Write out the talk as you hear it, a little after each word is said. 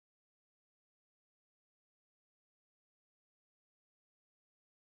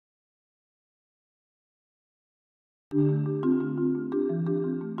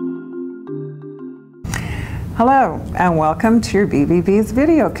Hello and welcome to your BBB's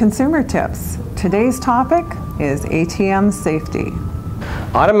Video Consumer Tips. Today's topic is ATM safety.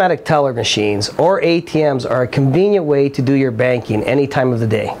 Automatic teller machines, or ATMs, are a convenient way to do your banking any time of the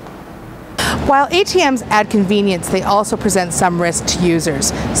day. While ATMs add convenience, they also present some risk to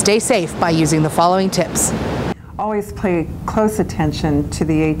users. Stay safe by using the following tips. Always pay close attention to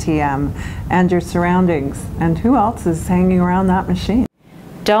the ATM and your surroundings and who else is hanging around that machine.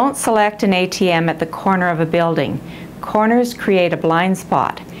 Don't select an ATM at the corner of a building. Corners create a blind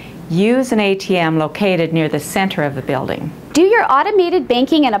spot. Use an ATM located near the center of the building. Do your automated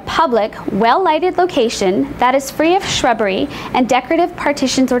banking in a public, well-lighted location that is free of shrubbery and decorative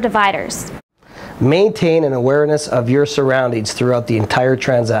partitions or dividers. Maintain an awareness of your surroundings throughout the entire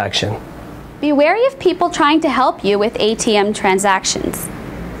transaction. Be wary of people trying to help you with ATM transactions.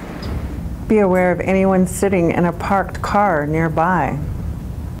 Be aware of anyone sitting in a parked car nearby.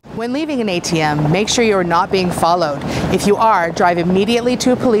 When leaving an ATM, make sure you are not being followed. If you are, drive immediately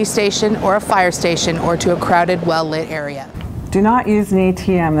to a police station or a fire station or to a crowded, well-lit area. Do not use an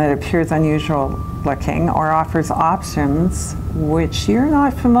ATM that appears unusual looking or offers options which you're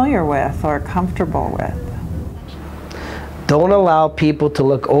not familiar with or comfortable with. Don't allow people to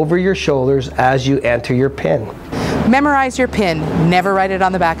look over your shoulders as you enter your PIN. Memorize your PIN. Never write it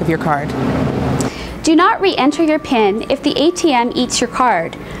on the back of your card. Do not re-enter your PIN if the ATM eats your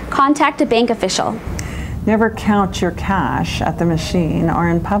card. Contact a bank official. Never count your cash at the machine or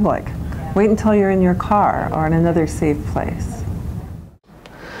in public. Wait until you're in your car or in another safe place.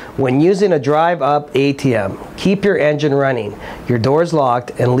 When using a drive-up ATM, keep your engine running, your doors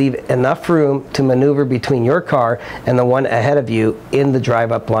locked, and leave enough room to maneuver between your car and the one ahead of you in the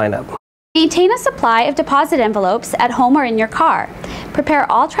drive-up lineup. Maintain a supply of deposit envelopes at home or in your car. Prepare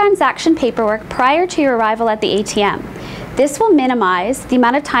all transaction paperwork prior to your arrival at the ATM. This will minimize the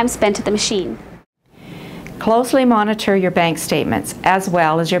amount of time spent at the machine. Closely monitor your bank statements as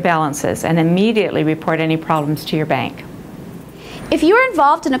well as your balances and immediately report any problems to your bank. If you are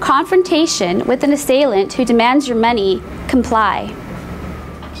involved in a confrontation with an assailant who demands your money, comply.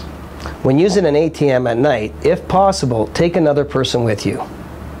 When using an ATM at night, if possible, take another person with you.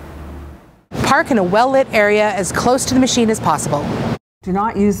 Park in a well-lit area as close to the machine as possible. Do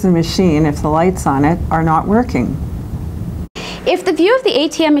not use the machine if the lights on it are not working. If the view of the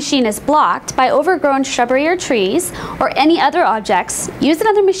ATM machine is blocked by overgrown shrubbery or trees or any other objects, use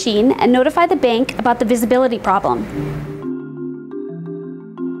another machine and notify the bank about the visibility problem.